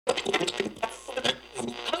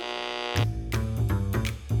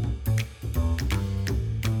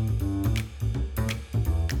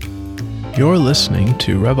You're listening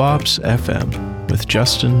to RevOps FM with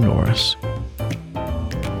Justin Norris.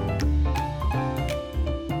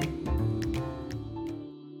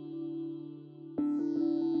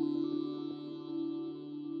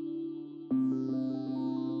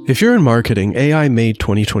 If you're in marketing, AI made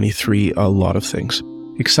 2023 a lot of things.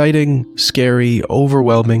 Exciting, scary,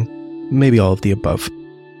 overwhelming, maybe all of the above.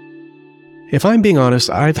 If I'm being honest,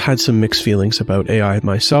 I've had some mixed feelings about AI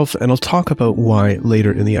myself, and I'll talk about why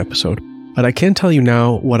later in the episode. But I can tell you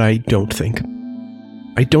now what I don't think.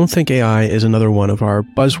 I don't think AI is another one of our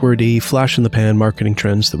buzzwordy, flash-in-the-pan marketing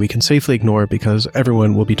trends that we can safely ignore because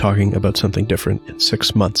everyone will be talking about something different in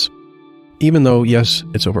 6 months. Even though, yes,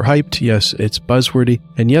 it's overhyped, yes, it's buzzwordy,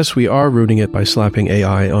 and yes, we are rooting it by slapping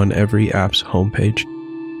AI on every app's homepage,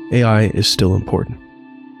 AI is still important.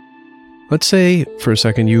 Let's say, for a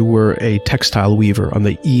second, you were a textile weaver on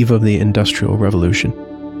the eve of the Industrial Revolution.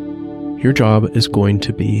 Your job is going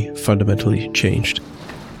to be fundamentally changed.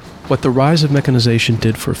 What the rise of mechanization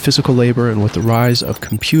did for physical labor and what the rise of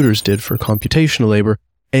computers did for computational labor,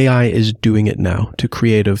 AI is doing it now to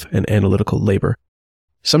creative and analytical labor.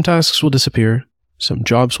 Some tasks will disappear, some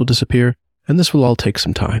jobs will disappear, and this will all take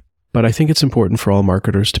some time. But I think it's important for all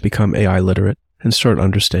marketers to become AI literate and start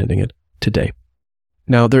understanding it today.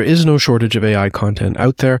 Now, there is no shortage of AI content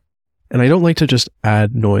out there, and I don't like to just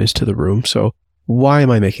add noise to the room, so why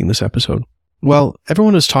am I making this episode? Well,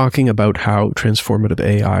 everyone is talking about how transformative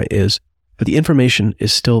AI is, but the information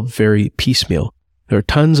is still very piecemeal. There are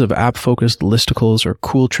tons of app-focused listicles or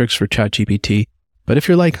cool tricks for ChatGPT, but if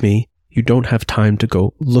you're like me, you don't have time to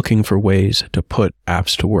go looking for ways to put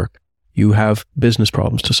apps to work. You have business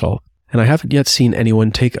problems to solve. And I haven't yet seen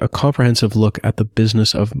anyone take a comprehensive look at the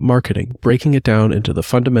business of marketing, breaking it down into the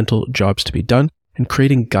fundamental jobs to be done, and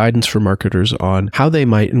creating guidance for marketers on how they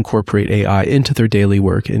might incorporate AI into their daily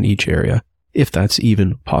work in each area, if that's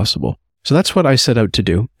even possible. So that's what I set out to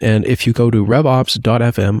do. And if you go to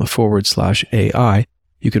revops.fm/AI,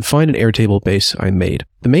 you can find an Airtable base I made.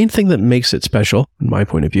 The main thing that makes it special, in my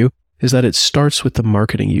point of view, is that it starts with the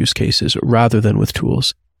marketing use cases rather than with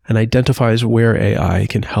tools, and identifies where AI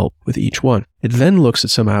can help with each one. It then looks at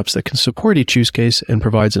some apps that can support each use case and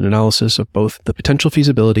provides an analysis of both the potential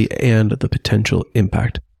feasibility and the potential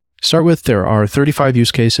impact. To start with, there are 35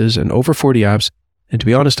 use cases and over 40 apps, and to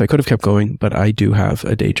be honest, I could have kept going, but I do have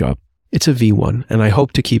a day job. It's a V1, and I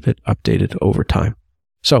hope to keep it updated over time.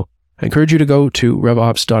 So, I encourage you to go to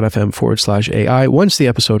revops.fm/AI once the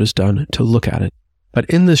episode is done to look at it. But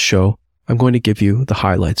in this show, I'm going to give you the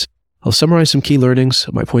highlights. I'll summarize some key learnings,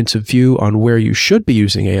 my points of view on where you should be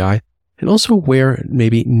using AI, and also where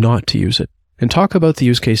maybe not to use it, and talk about the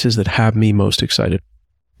use cases that have me most excited.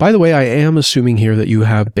 By the way, I am assuming here that you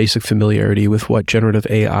have basic familiarity with what generative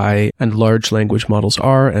AI and large language models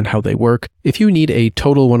are and how they work. If you need a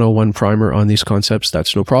total 101 primer on these concepts,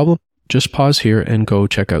 that's no problem. Just pause here and go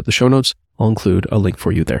check out the show notes. I'll include a link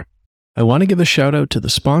for you there. I want to give a shout out to the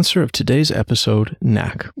sponsor of today's episode,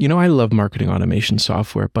 Knack. You know, I love marketing automation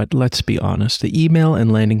software, but let's be honest, the email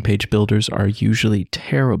and landing page builders are usually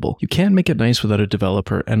terrible. You can't make it nice without a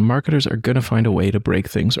developer, and marketers are going to find a way to break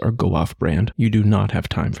things or go off brand. You do not have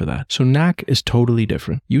time for that. So Knack is totally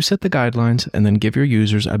different. You set the guidelines and then give your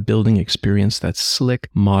users a building experience that's slick,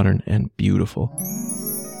 modern, and beautiful.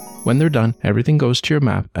 When they're done, everything goes to your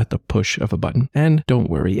map at the push of a button. And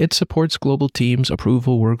don't worry, it supports global teams,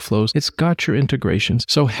 approval workflows. It's got your integrations.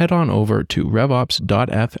 So head on over to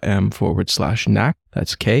revops.fm/Knack,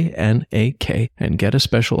 that's KNAK, and get a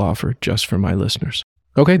special offer just for my listeners.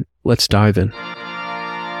 Okay, let's dive in.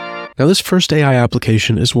 Now, this first AI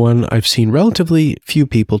application is one I've seen relatively few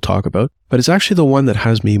people talk about, but it's actually the one that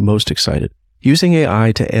has me most excited. Using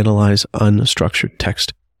AI to analyze unstructured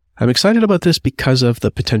text. I'm excited about this because of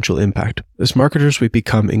the potential impact. As marketers, we've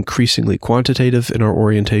become increasingly quantitative in our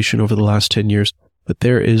orientation over the last 10 years, but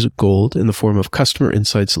there is gold in the form of customer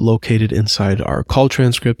insights located inside our call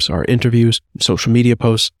transcripts, our interviews, social media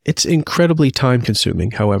posts. It's incredibly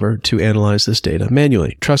time-consuming, however, to analyze this data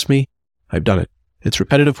manually. Trust me, I've done it. It's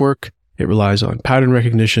repetitive work. It relies on pattern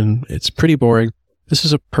recognition. It's pretty boring. This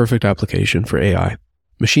is a perfect application for AI.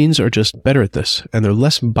 Machines are just better at this, and they're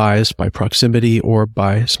less biased by proximity or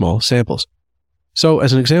by small samples. So,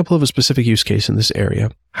 as an example of a specific use case in this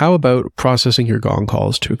area, how about processing your Gong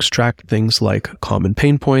calls to extract things like common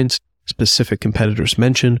pain points, specific competitors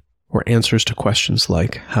mentioned, or answers to questions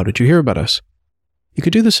like, how did you hear about us? You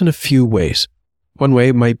could do this in a few ways. One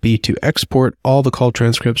way might be to export all the call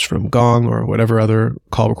transcripts from Gong or whatever other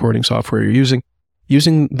call recording software you're using.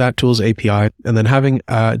 using that tool's API and then having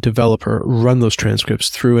a developer run those transcripts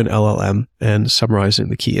through an LLM and summarizing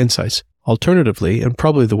the key insights. Alternatively, and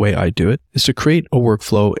probably the way I do it, is to create a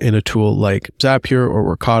workflow in a tool like Zapier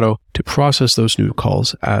or Workato to process those new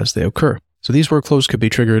calls as they occur. So these workflows could be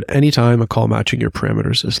triggered anytime a call matching your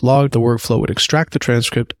parameters is logged. The workflow would extract the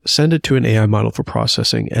transcript, send it to an AI model for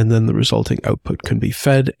processing, and then the resulting output can be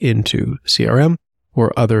fed into CRM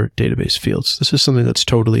or other database fields. This is something that's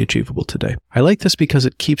totally achievable today. I like this because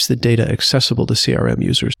it keeps the data accessible to CRM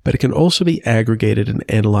users, but it can also be aggregated and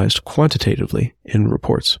analyzed quantitatively in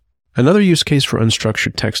reports. Another use case for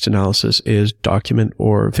unstructured text analysis is document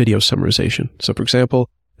or video summarization. So for example,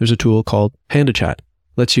 there's a tool called PandaChat. It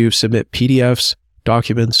lets you submit PDFs,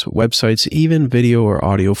 documents, websites, even video or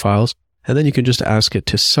audio files, and then you can just ask it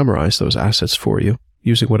to summarize those assets for you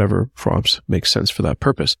using whatever prompts make sense for that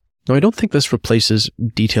purpose. Now, I don't think this replaces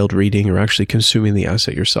detailed reading or actually consuming the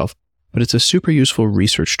asset yourself, but it's a super useful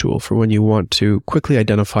research tool for when you want to quickly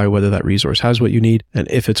identify whether that resource has what you need and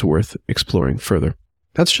if it's worth exploring further.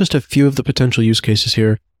 That's just a few of the potential use cases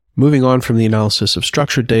here. Moving on from the analysis of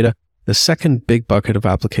structured data, the second big bucket of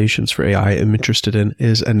applications for AI I'm interested in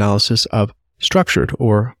is analysis of structured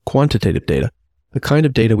or quantitative data, the kind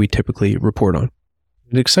of data we typically report on.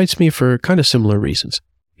 It excites me for kind of similar reasons.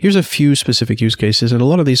 Here's a few specific use cases, and a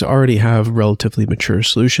lot of these already have relatively mature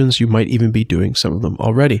solutions. You might even be doing some of them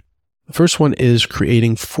already. The first one is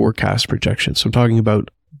creating forecast projections. So I'm talking about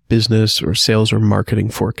business or sales or marketing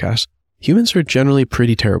forecasts. Humans are generally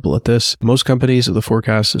pretty terrible at this. Most companies, the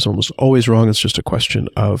forecast is almost always wrong. It's just a question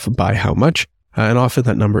of by how much, and often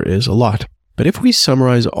that number is a lot. But if we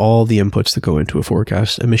summarize all the inputs that go into a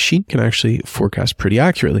forecast, a machine can actually forecast pretty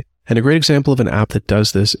accurately. And a great example of an app that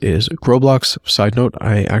does this is Growblocks. Side note,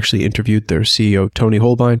 I actually interviewed their CEO, Tony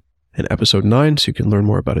Holbein, in episode 9, so you can learn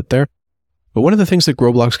more about it there. But one of the things that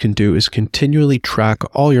Growblocks can do is continually track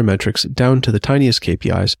all your metrics down to the tiniest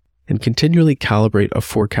KPIs and continually calibrate a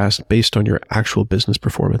forecast based on your actual business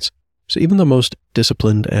performance. So even the most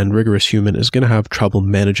disciplined and rigorous human is going to have trouble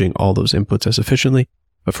managing all those inputs as efficiently,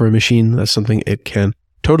 but for a machine, that's something it can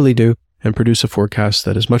totally do and produce a forecast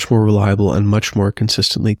that is much more reliable and much more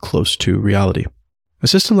consistently close to reality. A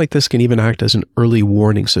system like this can even act as an early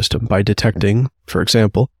warning system by detecting, for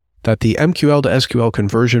example, that the MQL to SQL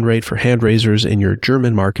conversion rate for hand raisers in your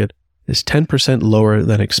German market is 10% lower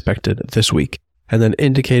than expected this week, and then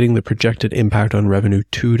indicating the projected impact on revenue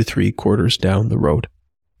 2 to 3 quarters down the road.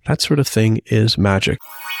 That sort of thing is magic.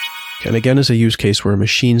 And again, is a use case where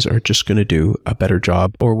machines are just going to do a better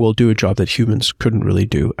job or will do a job that humans couldn't really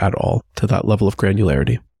do at all to that level of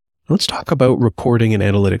granularity. Let's talk about reporting and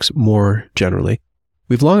analytics more generally.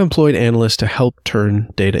 We've long employed analysts to help turn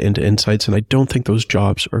data into insights, and I don't think those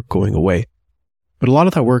jobs are going away. But a lot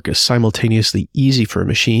of that work is simultaneously easy for a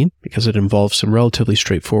machine because it involves some relatively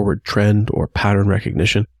straightforward trend or pattern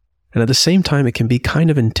recognition. And at the same time, it can be kind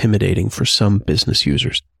of intimidating for some business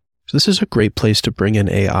users. So this is a great place to bring in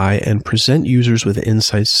AI and present users with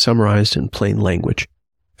insights summarized in plain language.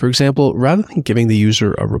 For example, rather than giving the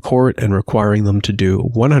user a report and requiring them to do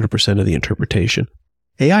 100% of the interpretation,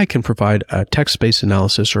 AI can provide a text-based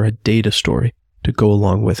analysis or a data story to go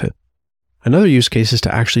along with it. Another use case is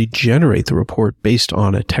to actually generate the report based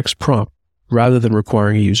on a text prompt rather than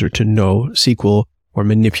requiring a user to know SQL or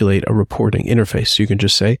manipulate a reporting interface. So you can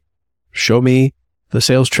just say, show me the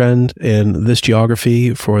sales trend in this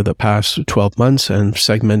geography for the past 12 months and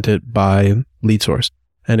segment it by lead source,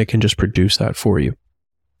 and it can just produce that for you.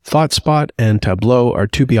 ThoughtSpot and Tableau are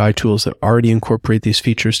two BI tools that already incorporate these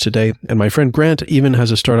features today, and my friend Grant even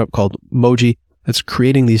has a startup called Moji that's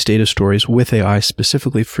creating these data stories with AI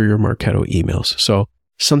specifically for your Marketo emails. So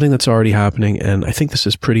something that's already happening, and I think this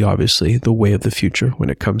is pretty obviously the way of the future when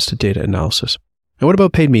it comes to data analysis. And what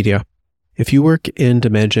about paid media? If you work in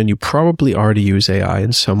demand gen, you probably already use AI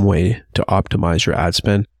in some way to optimize your ad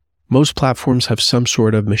spend. Most platforms have some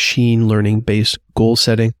sort of machine learning-based goal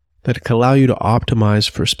setting that can allow you to optimize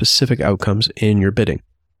for specific outcomes in your bidding.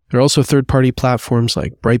 There are also third-party platforms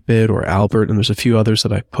like Brightbid or Albert, and there's a few others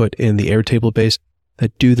that I put in the Airtable base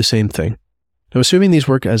that do the same thing. Now, assuming these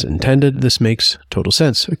work as intended, this makes total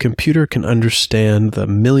sense. A computer can understand the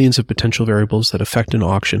millions of potential variables that affect an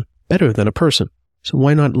auction better than a person. So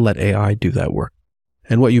why not let AI do that work?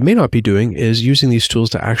 And what you may not be doing is using these tools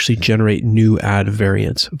to actually generate new ad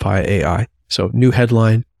variants via AI. So new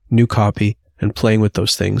headline, new copy, and playing with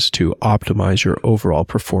those things to optimize your overall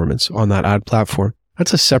performance on that ad platform.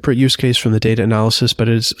 That's a separate use case from the data analysis, but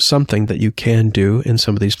it is something that you can do in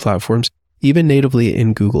some of these platforms, even natively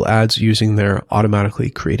in Google Ads using their automatically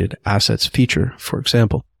created assets feature, for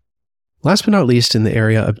example. Last but not least, in the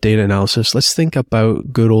area of data analysis, let's think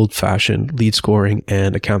about good old-fashioned lead scoring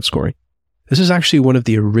and account scoring. This is actually one of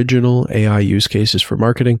the original AI use cases for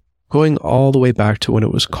marketing, going all the way back to when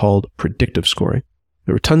it was called predictive scoring.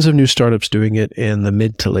 There were tons of new startups doing it in the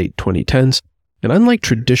mid to late 2010s, and unlike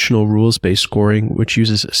traditional rules-based scoring, which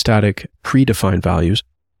uses static, predefined values,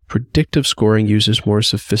 predictive scoring uses more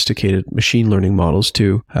sophisticated machine learning models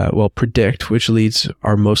to, predict which leads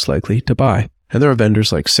are most likely to buy. And there are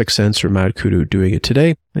vendors like 6sense or Mad Kudu doing it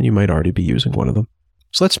today, and you might already be using one of them.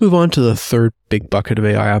 So let's move on to the third big bucket of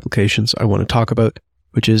AI applications I want to talk about,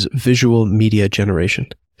 which is visual media generation.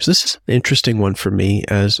 So this is an interesting one for me,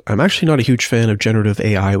 as I'm actually not a huge fan of generative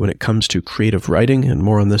AI when it comes to creative writing, and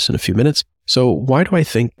more on this in a few minutes. So why do I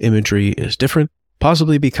think imagery is different?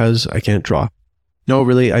 Possibly because I can't draw. No,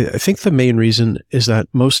 really, I think the main reason is that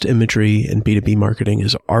most imagery in B2B marketing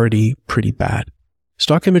is already pretty bad.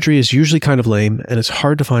 Stock imagery is usually kind of lame, and it's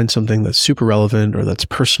hard to find something that's super relevant or that's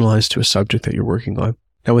personalized to a subject that you're working on.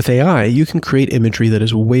 Now with AI, you can create imagery that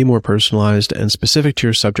is way more personalized and specific to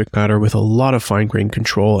your subject matter with a lot of fine-grained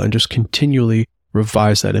control and just continually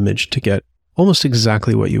revise that image to get almost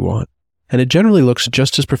exactly what you want. And it generally looks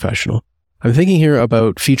just as professional. I'm thinking here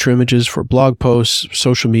about feature images for blog posts,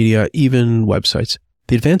 social media, even websites.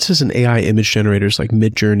 The advances in AI image generators like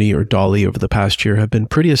Midjourney or DALL-E over the past year have been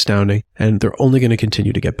pretty astounding, and they're only going to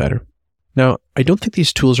continue to get better. Now, I don't think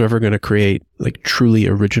these tools are ever going to create like truly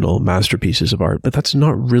original masterpieces of art, but that's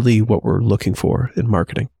not really what we're looking for in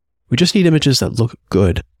marketing. We just need images that look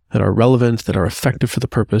good, that are relevant, that are effective for the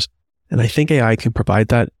purpose, and I think AI can provide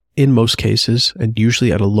that in most cases and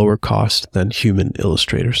usually at a lower cost than human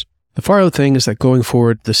illustrators. The far out thing is that going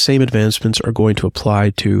forward, the same advancements are going to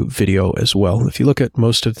apply to video as well. If you look at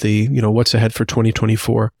most of the, what's ahead for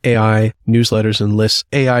 2024, AI, newsletters and lists,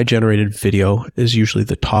 AI generated video is usually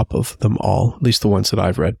the top of them all, at least the ones that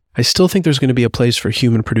I've read. I still think there's going to be a place for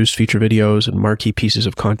human produced feature videos and marquee pieces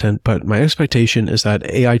of content, but my expectation is that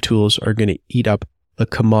AI tools are going to eat up the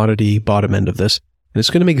commodity bottom end of this. And it's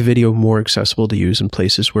going to make video more accessible to use in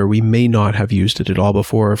places where we may not have used it at all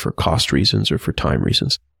before for cost reasons or for time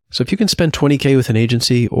reasons. So if you can spend $20K with an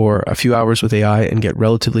agency or a few hours with AI and get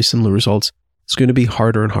relatively similar results, it's going to be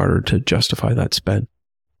harder and harder to justify that spend.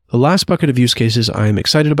 The last bucket of use cases I'm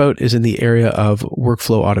excited about is in the area of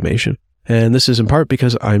workflow automation. And this is in part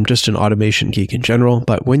because I'm just an automation geek in general,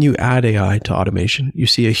 but when you add AI to automation, you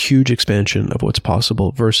see a huge expansion of what's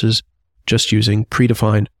possible versus just using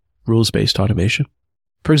predefined rules-based automation.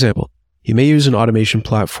 For example, you may use an automation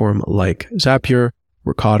platform like Zapier,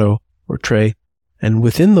 Workato, or Tray, and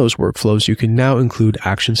within those workflows, you can now include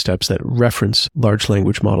action steps that reference large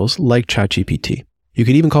language models like ChatGPT. You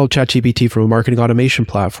could even call ChatGPT from a marketing automation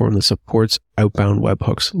platform that supports outbound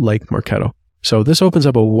webhooks like Marketo. So this opens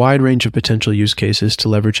up a wide range of potential use cases to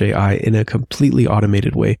leverage AI in a completely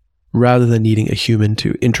automated way, rather than needing a human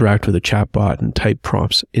to interact with a chatbot and type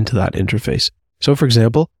prompts into that interface. So for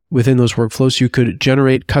example, within those workflows, you could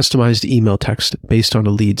generate customized email text based on a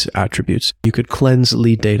lead's attributes. You could cleanse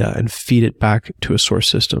lead data and feed it back to a source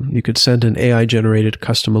system. You could send an AI-generated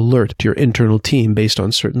custom alert to your internal team based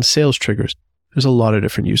on certain sales triggers. There's a lot of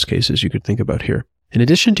different use cases you could think about here. In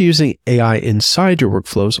addition to using AI inside your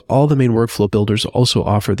workflows, all the main workflow builders also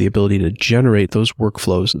offer the ability to generate those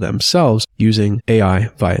workflows themselves using AI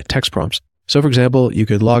via text prompts. So for example, you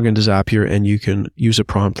could log into Zapier and you can use a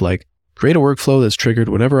prompt like, create a workflow that's triggered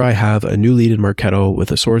whenever I have a new lead in Marketo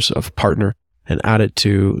with a source of partner and add it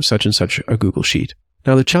to such and such a Google Sheet.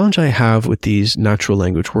 Now, the challenge I have with these natural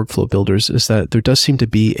language workflow builders is that there does seem to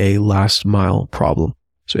be a last mile problem.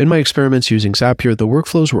 So in my experiments using Zapier, the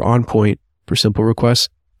workflows were on point for simple requests,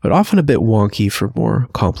 but often a bit wonky for more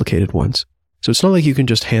complicated ones. So it's not like you can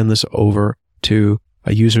just hand this over to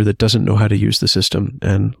a user that doesn't know how to use the system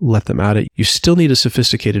and let them at it. You still need a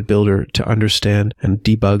sophisticated builder to understand and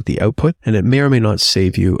debug the output, and it may or may not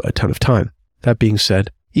save you a ton of time. That being said,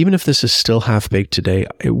 even if this is still half-baked today,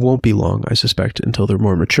 it won't be long, I suspect, until they're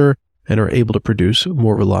more mature and are able to produce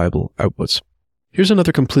more reliable outputs. Here's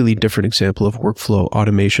another completely different example of workflow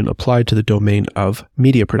automation applied to the domain of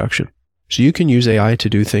media production. So you can use AI to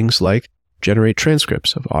do things like generate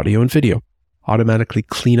transcripts of audio and video, automatically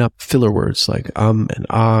clean up filler words like and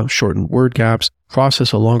ah, shorten word gaps,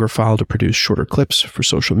 process a longer file to produce shorter clips for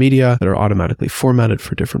social media that are automatically formatted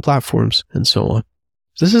for different platforms, and so on.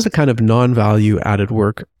 This is the kind of non-value added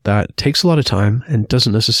work that takes a lot of time and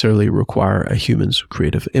doesn't necessarily require a human's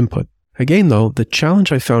creative input. Again, though, the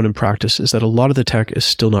challenge I found in practice is that a lot of the tech is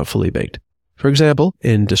still not fully baked. For example,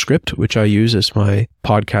 in Descript, which I use as my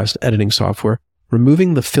podcast editing software,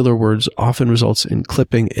 removing the filler words often results in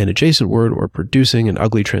clipping an adjacent word or producing an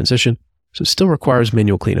ugly transition, so it still requires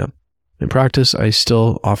manual cleanup. In practice, I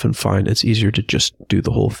still often find it's easier to just do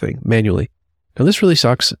the whole thing manually. Now, this really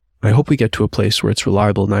sucks. I hope we get to a place where it's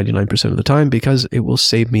reliable 99% of the time because it will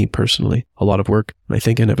save me personally a lot of work, and I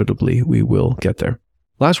think inevitably we will get there.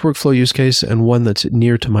 Last workflow use case, and one that's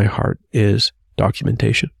near to my heart, is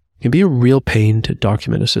documentation. It can be a real pain to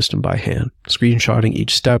document a system by hand, screenshotting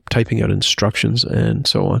each step, typing out instructions, and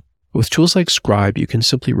so on. With tools like Scribe, you can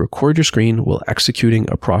simply record your screen while executing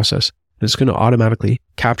a process, and it's going to automatically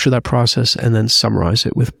capture that process and then summarize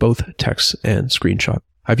it with both text and screenshot.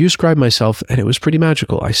 I've used Scribe myself, and it was pretty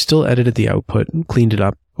magical. I still edited the output and cleaned it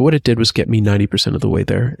up, but what it did was get me 90% of the way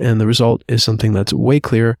there, and the result is something that's way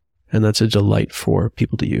clearer, and that's a delight for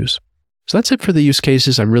people to use. So that's it for the use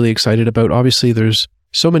cases I'm really excited about. Obviously, there's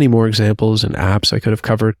so many more examples and apps I could have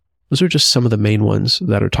covered. Those are just some of the main ones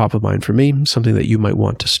that are top of mind for me, something that you might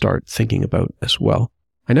want to start thinking about as well.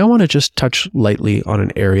 I now want to just touch lightly on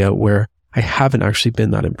an area where I haven't actually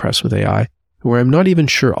been that impressed with AI, where I'm not even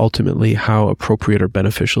sure ultimately how appropriate or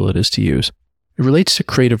beneficial it is to use. It relates to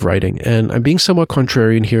creative writing, and I'm being somewhat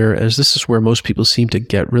contrarian here, as this is where most people seem to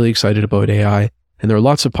get really excited about AI, and there are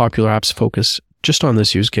lots of popular apps focused just on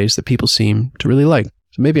this use case that people seem to really like.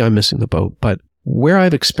 So maybe I'm missing the boat, but where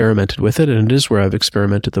I've experimented with it, and it is where I've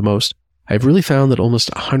experimented the most, I've really found that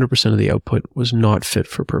almost 100% of the output was not fit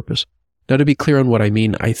for purpose. Now, to be clear on what I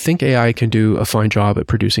mean, I think AI can do a fine job at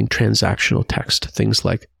producing transactional text, things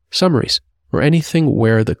like summaries, or anything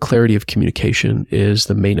where the clarity of communication is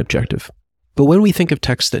the main objective. But when we think of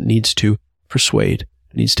text that needs to persuade,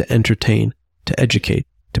 needs to entertain, to educate,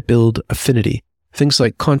 to build affinity, things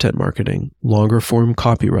like content marketing, longer form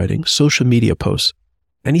copywriting, social media posts,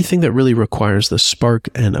 anything that really requires the spark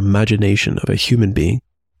and imagination of a human being,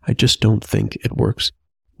 I just don't think it works.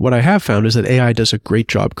 What I have found is that AI does a great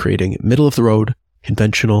job creating middle-of-the-road,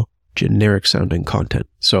 conventional, generic-sounding content.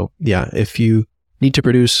 So yeah, if you need to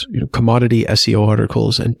produce commodity SEO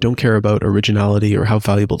articles and don't care about originality or how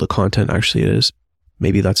valuable the content actually is,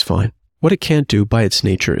 maybe that's fine. What it can't do by its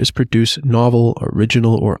nature is produce novel,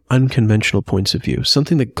 original, or unconventional points of view,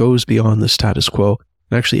 something that goes beyond the status quo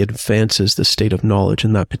and actually advances the state of knowledge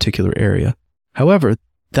in that particular area. However,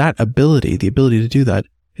 that ability, the ability to do that,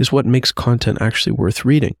 is what makes content actually worth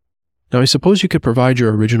reading. Now, I suppose you could provide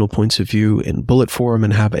your original points of view in bullet form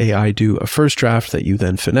and have AI do a first draft that you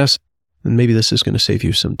then finesse, and maybe this is going to save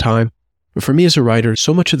you some time. But for me as a writer,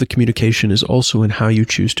 so much of the communication is also in how you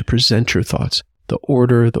choose to present your thoughts. The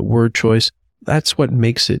order, the word choice, that's what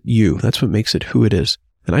makes it you. That's what makes it who it is.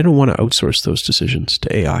 And I don't want to outsource those decisions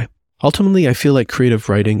to AI. Ultimately, I feel like creative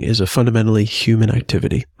writing is a fundamentally human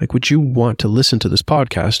activity. Like, would you want to listen to this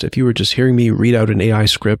podcast if you were just hearing me read out an AI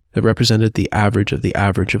script that represented the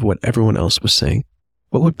average of what everyone else was saying?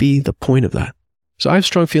 What would be the point of that? So I have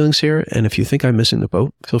strong feelings here, and if you think I'm missing the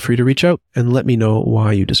boat, feel free to reach out and let me know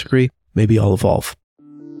why you disagree. Maybe I'll evolve.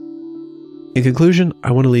 In conclusion, I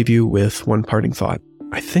want to leave you with one parting thought.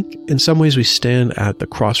 I think in some ways we stand at the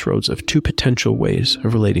crossroads of two potential ways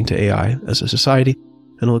of relating to AI as a society,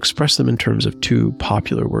 and I'll express them in terms of two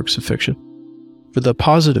popular works of fiction. For the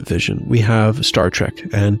positive vision, we have Star Trek,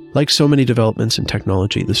 and like so many developments in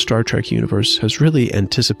technology, the Star Trek universe has really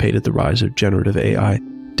anticipated the rise of generative AI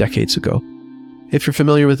decades ago. If you're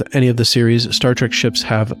familiar with any of the series, Star Trek ships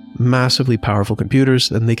have massively powerful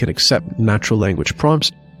computers, and they can accept natural language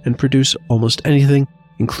prompts and produce almost anything,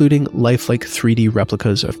 including lifelike 3D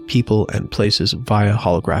replicas of people and places via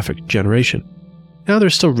holographic generation. Now,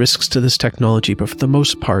 there's still risks to this technology, but for the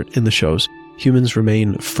most part in the shows, humans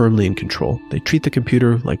remain firmly in control. They treat the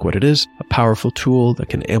computer like what it is, a powerful tool that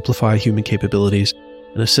can amplify human capabilities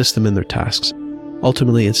and assist them in their tasks.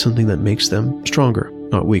 Ultimately, it's something that makes them stronger,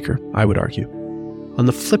 not weaker, I would argue. On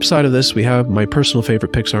the flip side of this, we have my personal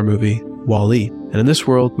favorite Pixar movie, WALL-E. And in this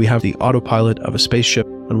world, we have the autopilot of a spaceship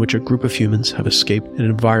on which a group of humans have escaped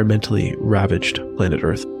an environmentally ravaged planet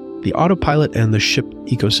Earth. The autopilot and the ship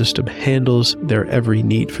ecosystem handles their every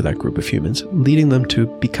need for that group of humans, leading them to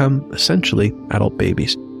become essentially adult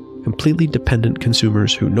babies, completely dependent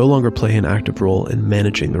consumers who no longer play an active role in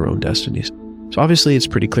managing their own destinies. So obviously it's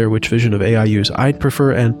pretty clear which vision of AI use I'd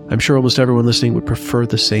prefer, and I'm sure almost everyone listening would prefer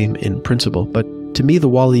the same in principle. But to me, the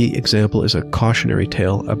WALL-E example is a cautionary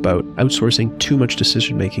tale about outsourcing too much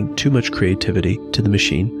decision-making, too much creativity to the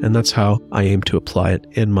machine, and that's how I aim to apply it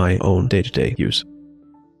in my own day-to-day use.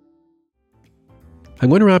 I'm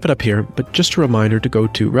going to wrap it up here, but just a reminder to go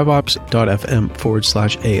to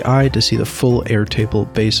revops.fm/AI to see the full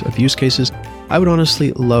Airtable base of use cases. I would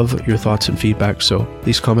honestly love your thoughts and feedback, so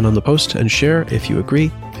please comment on the post and share if you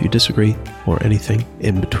agree, if you disagree, or anything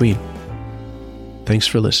in between. Thanks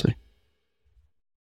for listening.